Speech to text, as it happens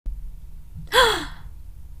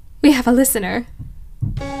We have a listener.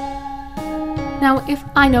 Now, if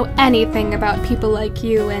I know anything about people like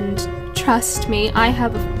you, and trust me, I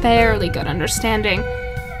have a fairly good understanding,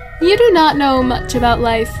 you do not know much about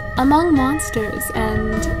life among monsters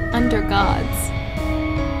and under gods.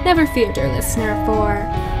 Never fear, dear listener, for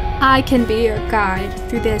I can be your guide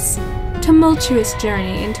through this tumultuous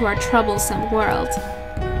journey into our troublesome world.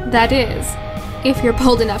 That is, if you're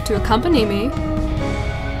bold enough to accompany me.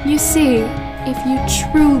 You see, if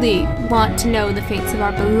you truly want to know the fates of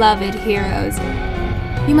our beloved heroes,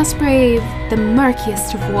 you must brave the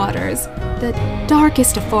murkiest of waters, the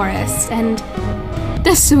darkest of forests, and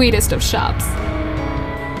the sweetest of shops.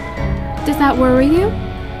 Does that worry you?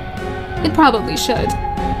 It probably should,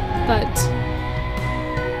 but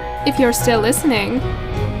if you're still listening,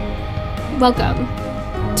 welcome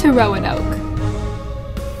to Roanoke.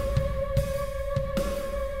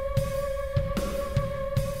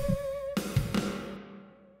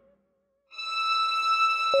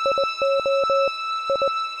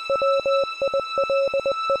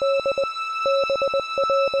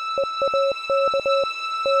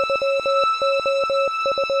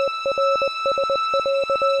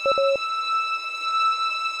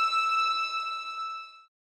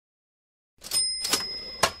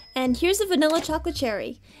 And here's a vanilla chocolate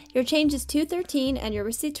cherry. Your change is $2.13 and your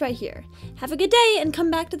receipt's right here. Have a good day and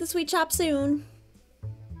come back to the Sweet Shoppe soon.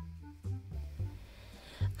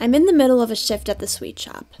 I'm in the middle of a shift at the Sweet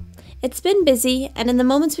Shoppe. It's been busy, and in the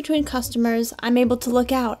moments between customers, I'm able to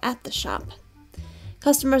look out at the shop.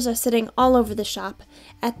 Customers are sitting all over the shop,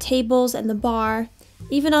 at tables and the bar,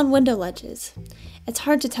 even on window ledges. It's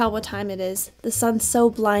hard to tell what time it is. The sun's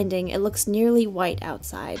so blinding, it looks nearly white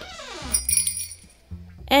outside.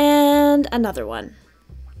 And another one.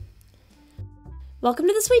 Welcome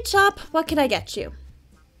to the Sweet Shoppe. What can I get you?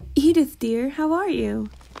 Edith, dear, how are you?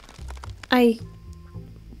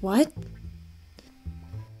 What?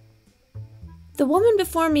 The woman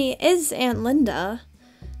before me is Aunt Linda.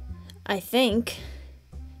 I think.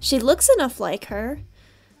 She looks enough like her.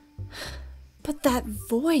 But that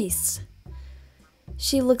voice.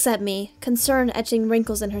 She looks at me, concern etching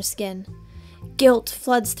wrinkles in her skin. Guilt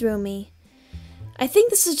floods through me. I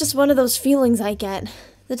think this is just one of those feelings I get,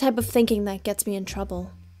 the type of thinking that gets me in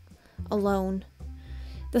trouble. Alone.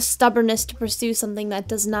 The stubbornness to pursue something that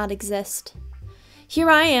does not exist. Here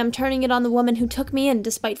I am, turning it on the woman who took me in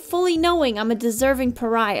despite fully knowing I'm a deserving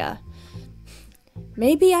pariah.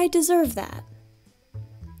 Maybe I deserve that.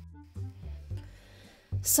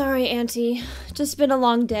 Sorry, Auntie. Just been a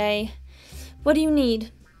long day. What do you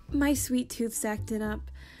need? My sweet tooth's acting up.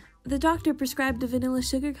 The doctor prescribed a vanilla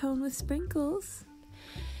sugar cone with sprinkles.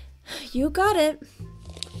 You got it.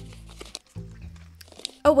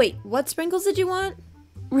 Oh wait, what sprinkles did you want?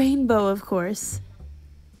 Rainbow, of course.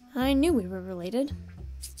 I knew we were related.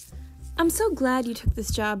 I'm so glad you took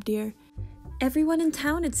this job, dear. Everyone in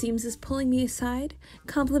town, it seems, is pulling me aside,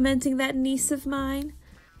 complimenting that niece of mine.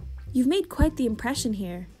 You've made quite the impression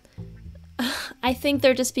here. I think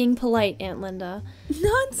they're just being polite, Aunt Linda.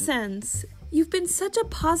 Nonsense! You've been such a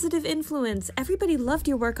positive influence. Everybody loved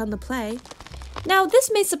your work on the play. Now, this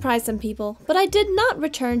may surprise some people, but I did not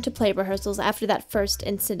return to play rehearsals after that first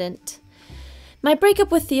incident. My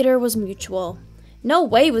breakup with theater was mutual. No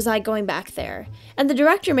way was I going back there, and the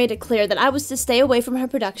director made it clear that I was to stay away from her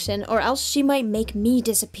production or else she might make me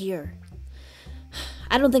disappear.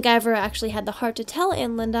 I don't think I ever actually had the heart to tell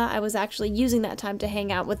Aunt Linda I was actually using that time to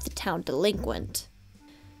hang out with the town delinquent.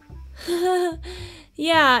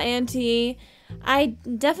 Yeah, Auntie, I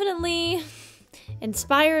definitely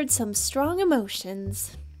inspired some strong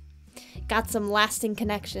emotions. Got some lasting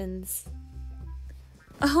connections.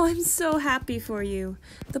 Oh, I'm so happy for you.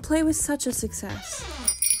 The play was such a success.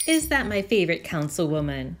 Is that my favorite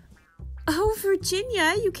councilwoman? Oh,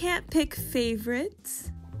 Virginia, you can't pick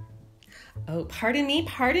favorites. Oh, pardon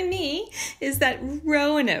me. Is that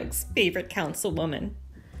Roanoke's favorite councilwoman?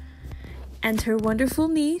 And her wonderful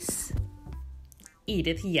niece?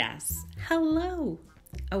 Edith, yes. Hello.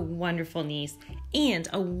 A wonderful niece and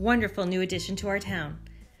a wonderful new addition to our town.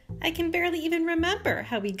 I can barely even remember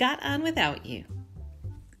how we got on without you.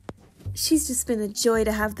 She's just been a joy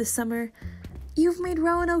to have this summer. You've made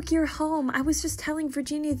Roanoke your home. I was just telling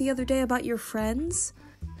Virginia the other day about your friends.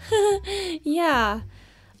 Yeah.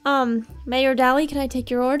 Mayor Dalley, can I take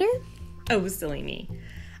your order? Oh, silly me.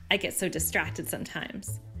 I get so distracted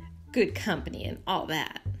sometimes. Good company and all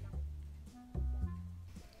that.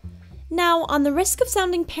 Now, on the risk of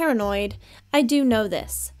sounding paranoid, I do know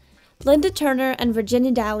this. Linda Turner and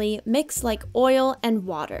Virginia Dalley mix like oil and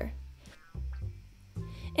water.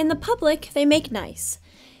 In the public, they make nice.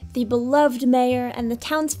 the beloved mayor and the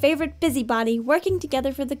town's favorite busybody working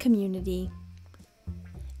together for the community.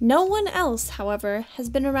 No one else, however, has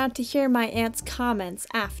been around to hear my aunt's comments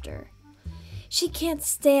after. She can't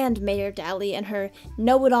stand Mayor Dalley and her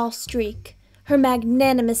know-it-all streak, her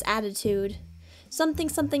magnanimous attitude. Something,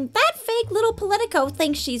 that fake little politico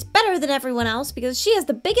thinks she's better than everyone else because she has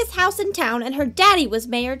the biggest house in town and her daddy was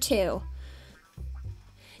mayor too.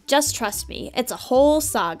 Just trust me, it's a whole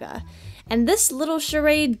saga, and this little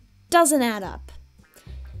charade doesn't add up.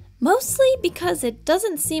 Mostly because it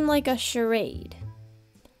doesn't seem like a charade.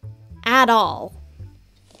 At all.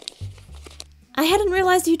 I hadn't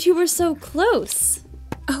realized you two were so close.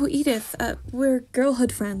 Oh, Edith, we're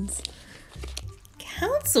girlhood friends.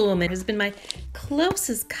 Councilwoman has been my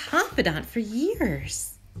closest confidant for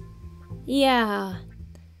years. Yeah.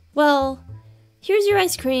 Well, here's your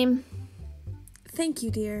ice cream. Thank you,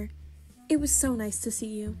 dear. It was so nice to see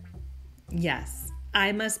you. Yes,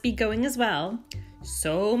 I must be going as well.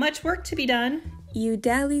 So much work to be done. You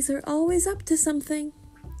Dalleys are always up to something.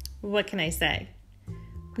 What can I say?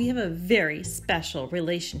 We have a very special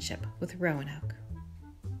relationship with Roanoke.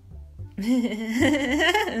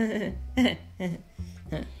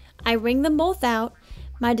 I ring them both out,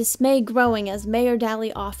 my dismay growing as Mayor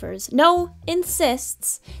Dalley offers, no,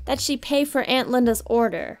 insists, that she pay for Aunt Linda's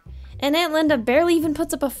order. And Aunt Linda barely even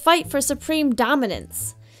puts up a fight for supreme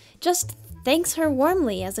dominance. Just thanks her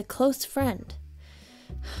warmly as a close friend.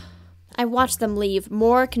 I watch them leave,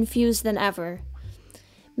 more confused than ever.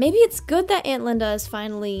 Maybe it's good that Aunt Linda is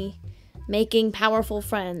finally making powerful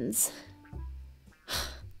friends.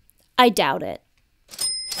 I doubt it.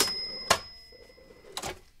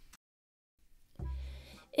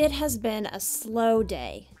 It has been a slow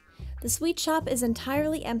day. The sweet shop is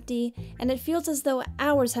entirely empty, and it feels as though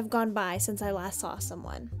hours have gone by since I last saw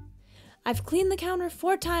someone. I've cleaned the counter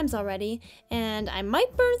 4 times already, and I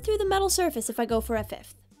might burn through the metal surface if I go for a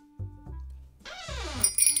 5th.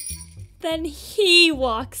 Then he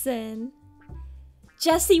walks in.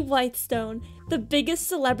 Jessi Whitestone, the biggest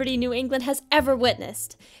celebrity New England has ever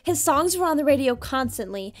witnessed. His songs were on the radio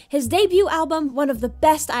constantly. His debut album, one of the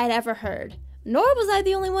best I'd ever heard. Nor was I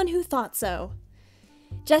the only one who thought so.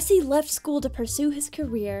 Jessi left school to pursue his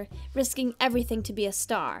career, risking everything to be a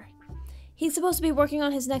star. He's supposed to be working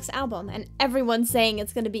on his next album, and everyone's saying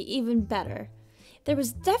it's going to be even better. There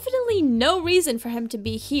was definitely no reason for him to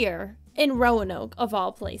be here, in Roanoke, of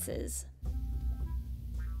all places.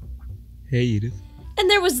 Hey, Edith. And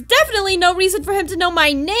there was definitely no reason for him to know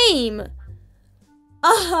my name!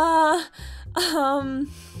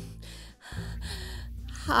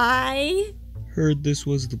 Hi? Heard this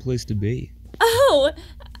was the place to be. Oh,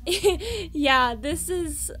 yeah, this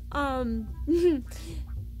is,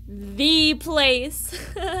 the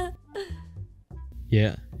place.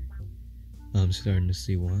 Yeah. I'm starting to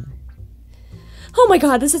see why. Oh my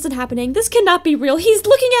god, this isn't happening. This cannot be real. He's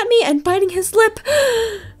looking at me and biting his lip.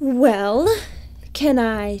 Well, can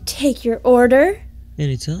I take your order?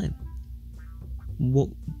 Anytime. What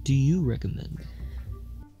do you recommend?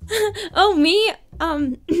 Oh, me?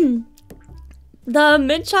 The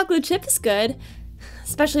mint chocolate chip is good.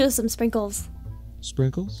 Especially with some sprinkles.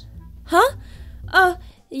 Sprinkles? Huh?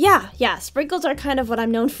 Yeah, sprinkles are kind of what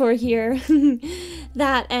I'm known for here.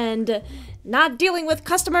 That and not dealing with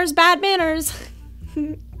customers' bad manners.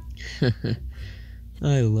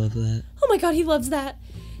 I love that. Oh my god, he loves that.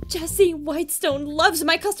 Jessi Whitestone loves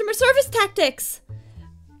my customer service tactics.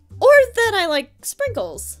 Or that I like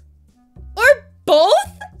sprinkles. Or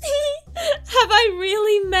both? Have I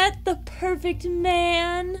really met the perfect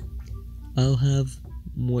man? I'll have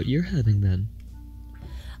what you're having then.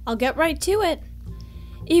 I'll get right to it.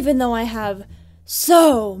 Even though I have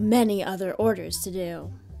so many other orders to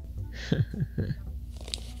do.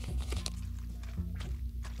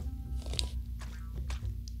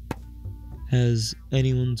 Has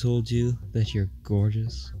anyone told you that you're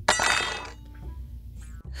gorgeous?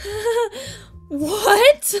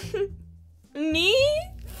 What? Me?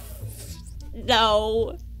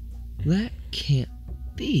 No. That can't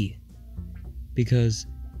be. Because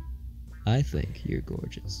I think you're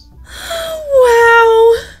gorgeous.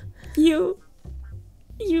 Wow. You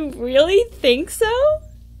really think so?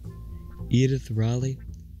 Edith Raleigh,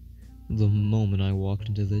 the moment I walked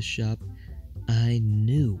into this shop, I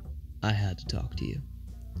knew I had to talk to you.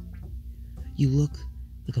 You look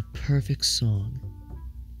like a perfect song.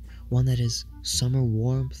 One that has summer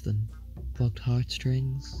warmth and plucked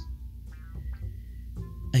heartstrings.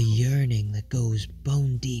 A yearning that goes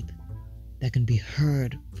bone deep, that can be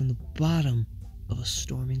heard from the bottom of a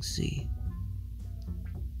storming sea.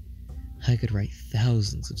 I could write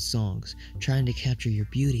thousands of songs trying to capture your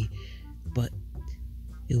beauty, but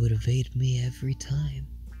it would evade me every time.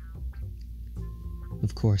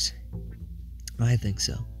 Of course, I think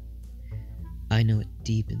so. I know it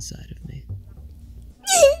deep inside of me.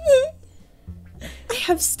 I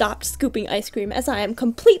have stopped scooping ice cream as I am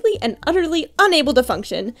completely and utterly unable to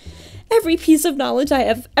function. Every piece of knowledge I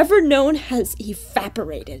have ever known has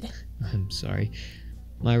evaporated. I'm sorry.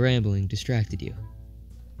 My rambling distracted you.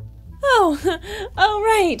 Oh,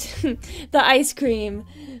 right. The ice cream.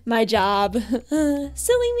 My job.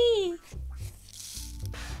 Silly me.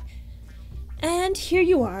 And here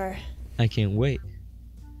you are. I can't wait.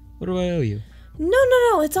 What do I owe you?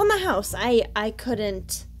 No, it's on the house. I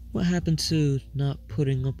couldn't. What happened to not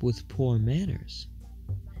putting up with poor manners?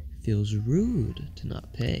 Feels rude to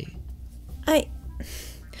not pay.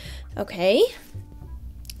 Okay.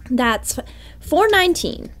 That's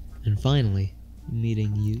 $4.19. And finally,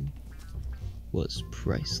 meeting you was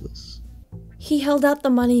priceless. He held out the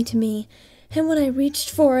money to me, and when I reached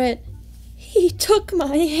for it, he took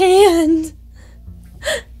my hand.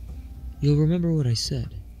 You'll remember what I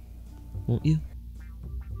said, won't you?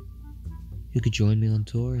 You could join me on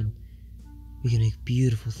tour and we could make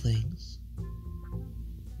beautiful things.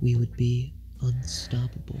 We would be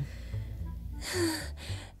unstoppable.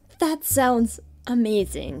 That sounds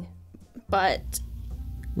amazing, but...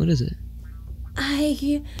 What is it?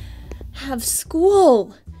 I have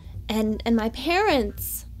school and my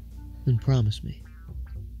parents. Then promise me,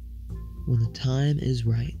 when the time is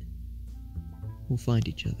right, we'll find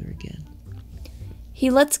each other again. He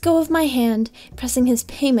lets go of my hand, pressing his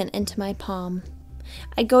payment into my palm.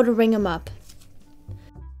 I go to ring him up.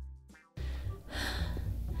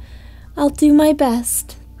 I'll do my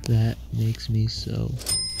best. That makes me so...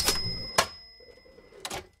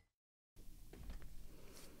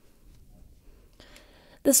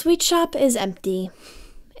 The sweet shop is empty.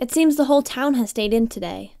 It seems the whole town has stayed in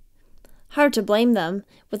today. Hard to blame them,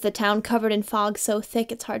 with the town covered in fog so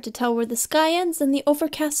thick it's hard to tell where the sky ends and the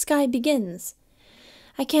overcast sky begins.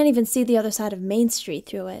 I can't even see the other side of Main Street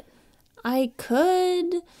through it. I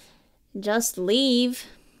could just leave.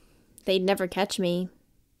 They'd never catch me.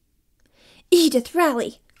 Edith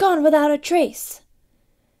Raleigh, gone without a trace.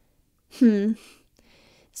 Seems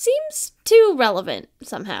too relevant,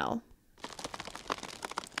 somehow.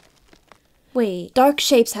 Wait, dark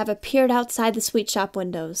shapes have appeared outside the sweet shop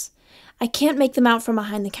windows. I can't make them out from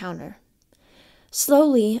behind the counter.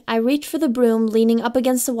 Slowly, I reach for the broom leaning up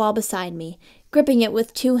against the wall beside me, gripping it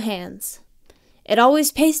with 2 hands. It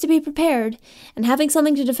always pays to be prepared, and having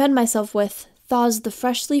something to defend myself with thaws the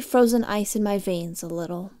freshly frozen ice in my veins a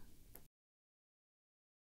little.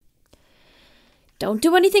 Don't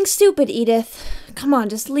do anything stupid, Edith. Come on,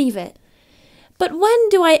 just leave it. But when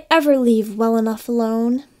do I ever leave well enough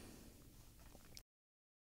alone?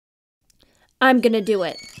 I'm gonna do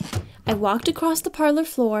it. I walked across the parlor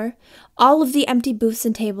floor, all of the empty booths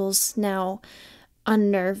and tables now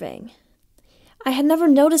unnerving. I had never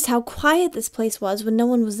noticed how quiet this place was when no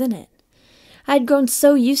one was in it. I had grown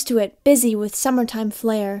so used to it, busy with summertime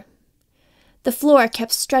flair. The floor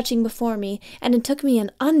kept stretching before me, and it took me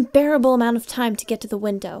an unbearable amount of time to get to the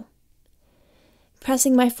window.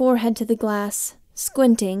 Pressing my forehead to the glass,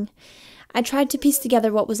 squinting, I tried to piece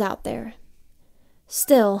together what was out there.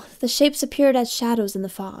 Still, the shapes appeared as shadows in the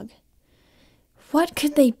fog. What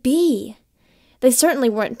could they be? They certainly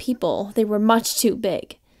weren't people. They were much too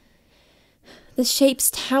big. The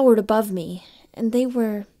shapes towered above me, and they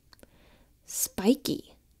were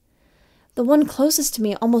spiky. The one closest to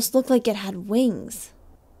me almost looked like it had wings.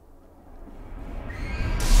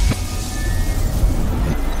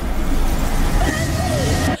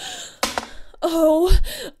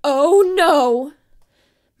 Oh no!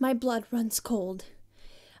 My blood runs cold.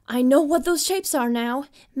 I know what those shapes are now.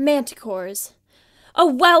 Manticores. A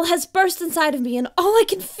well has burst inside of me, and all I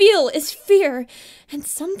can feel is fear and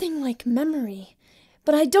something like memory.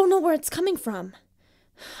 But I don't know where it's coming from.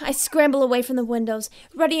 I scramble away from the windows,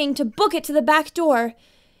 readying to book it to the back door,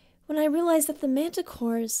 when I realize that the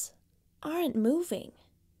manticores aren't moving.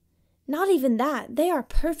 Not even that. They are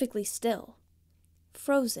perfectly still.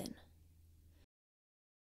 Frozen.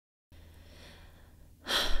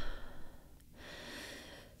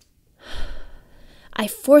 I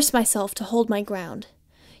force myself to hold my ground.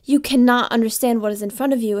 You cannot understand what is in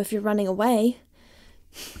front of you if you're running away.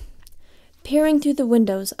 Peering through the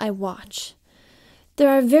windows, I watch. There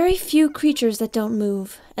are very few creatures that don't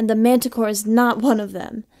move, and the manticore is not one of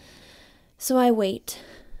them. So I wait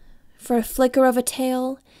for a flicker of a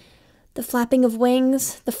tail, the flapping of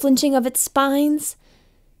wings, the flinching of its spines,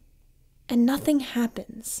 and nothing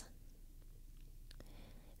happens.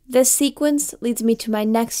 This sequence leads me to my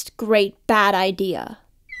next great bad idea.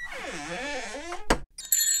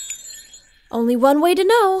 Only one way to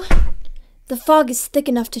know. The fog is thick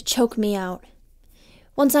enough to choke me out.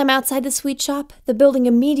 Once I'm outside the sweet shop, the building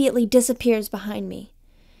immediately disappears behind me.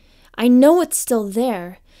 I know it's still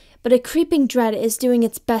there, but a creeping dread is doing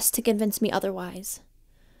its best to convince me otherwise.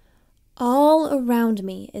 All around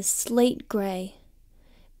me is slate gray,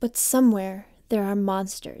 but somewhere there are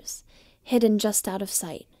monsters, hidden just out of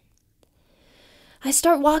sight. I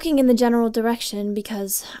start walking in the general direction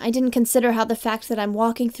because I didn't consider how the fact that I'm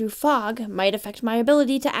walking through fog might affect my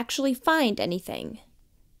ability to actually find anything.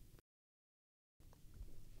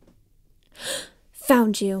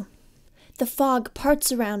 Found you. The fog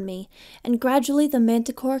parts around me, and gradually the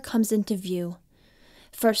manticore comes into view.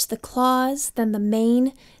 First the claws, then the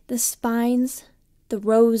mane, the spines, the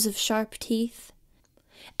rows of sharp teeth.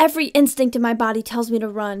 Every instinct in my body tells me to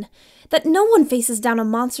run, that no one faces down a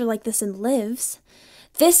monster like this and lives.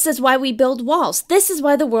 This is why we build walls. This is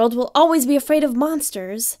why the world will always be afraid of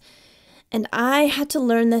monsters. And I had to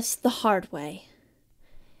learn this the hard way.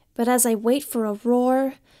 But as I wait for a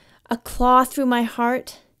roar, a claw through my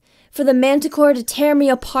heart, for the manticore to tear me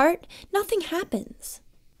apart, nothing happens.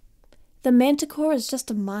 The manticore is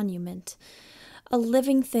just a monument, a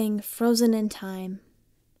living thing frozen in time.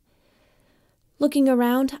 Looking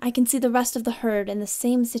around, I can see the rest of the herd in the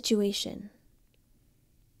same situation.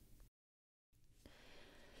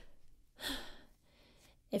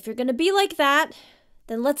 If you're gonna be like that,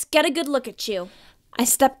 then let's get a good look at you. I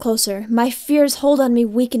step closer, my fears hold on me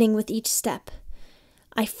weakening with each step.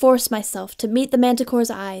 I force myself to meet the manticore's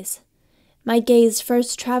eyes, my gaze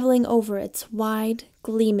first traveling over its wide,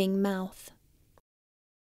 gleaming mouth.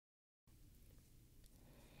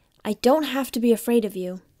 I don't have to be afraid of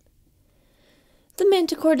you. The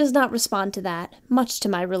manticore does not respond to that, much to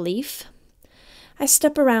my relief. I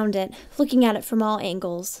step around it, looking at it from all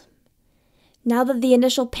angles. Now that the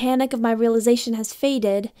initial panic of my realization has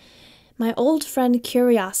faded, my old friend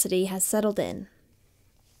curiosity has settled in.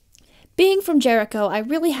 Being from Jericho, I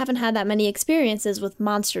really haven't had that many experiences with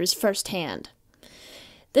monsters firsthand.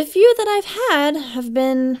 The few that I've had have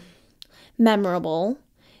been memorable,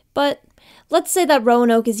 but let's say that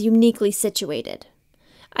Roanoke is uniquely situated.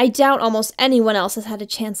 I doubt almost anyone else has had a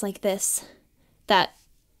chance like this. That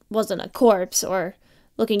wasn't a corpse, or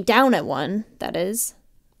looking down at one, that is.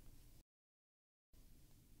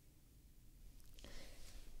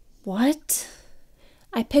 What?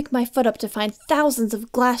 I pick my foot up to find thousands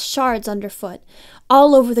of glass shards underfoot,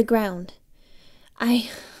 all over the ground. I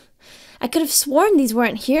could have sworn these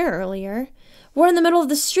weren't here earlier. We're in the middle of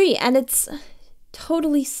the street, and it's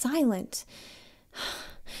totally silent.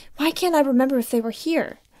 Why can't I remember if they were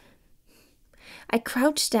here? I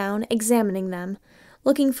crouch down, examining them,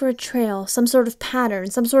 looking for a trail, some sort of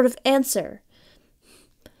pattern, some sort of answer.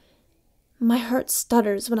 My heart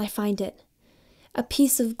stutters when I find it. A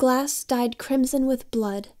piece of glass dyed crimson with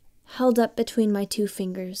blood, held up between my two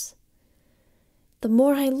fingers. The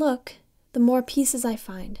more I look, the more pieces I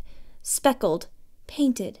find, speckled,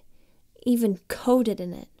 painted, even coded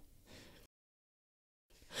in it.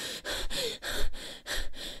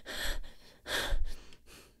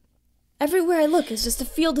 Everywhere I look is just a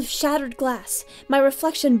field of shattered glass, my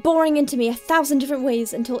reflection boring into me 1,000 different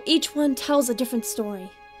ways until each one tells a different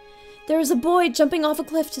story. There is a boy jumping off a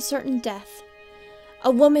cliff to certain death. A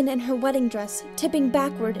woman in her wedding dress tipping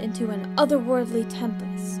backward into an otherworldly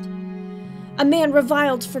tempest. A man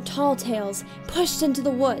reviled for tall tales, pushed into the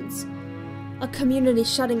woods. A community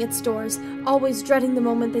shutting its doors, always dreading the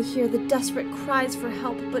moment they hear the desperate cries for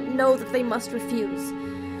help but know that they must refuse.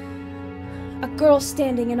 A girl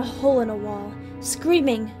standing in a hole in a wall,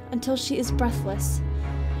 screaming until she is breathless.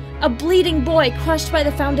 A bleeding boy crushed by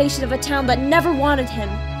the foundation of a town that never wanted him,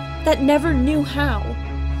 that never knew how.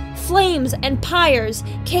 Flames and pyres,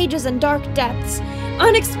 cages and dark depths,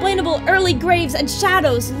 unexplainable early graves and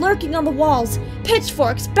shadows lurking on the walls,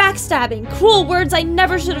 pitchforks, backstabbing, cruel words I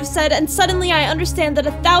never should have said, and suddenly I understand that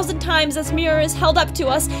 1,000 times this mirror is held up to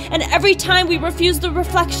us, and every time we refuse the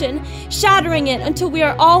reflection, shattering it until we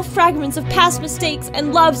are all fragments of past mistakes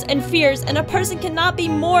and loves and fears, and a person cannot be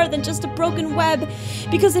more than just a broken web,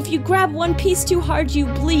 because if you grab one piece too hard, you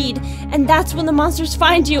bleed, and that's when the monsters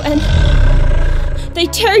find you, and they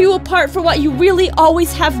tear you apart for what you really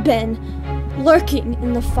always have been, lurking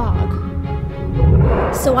in the fog.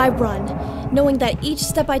 So I run, knowing that each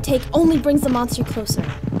step I take only brings the monster closer.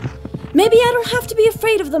 Maybe I don't have to be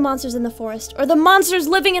afraid of the monsters in the forest, or the monsters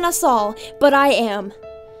living in us all, but I am.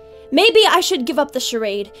 Maybe I should give up the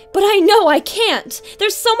charade, but I know I can't.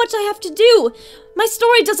 There's so much I have to do. My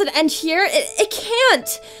story doesn't end here. It can't.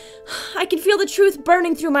 I can feel the truth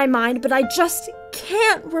burning through my mind, but I just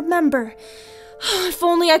can't remember. If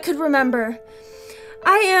only I could remember.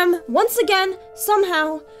 I am, once again,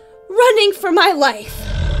 somehow, running for my life.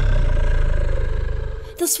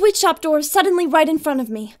 The sweet shop door is suddenly right in front of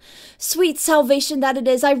me. Sweet salvation that it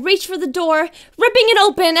is. I reach for the door, ripping it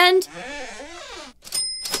open, and...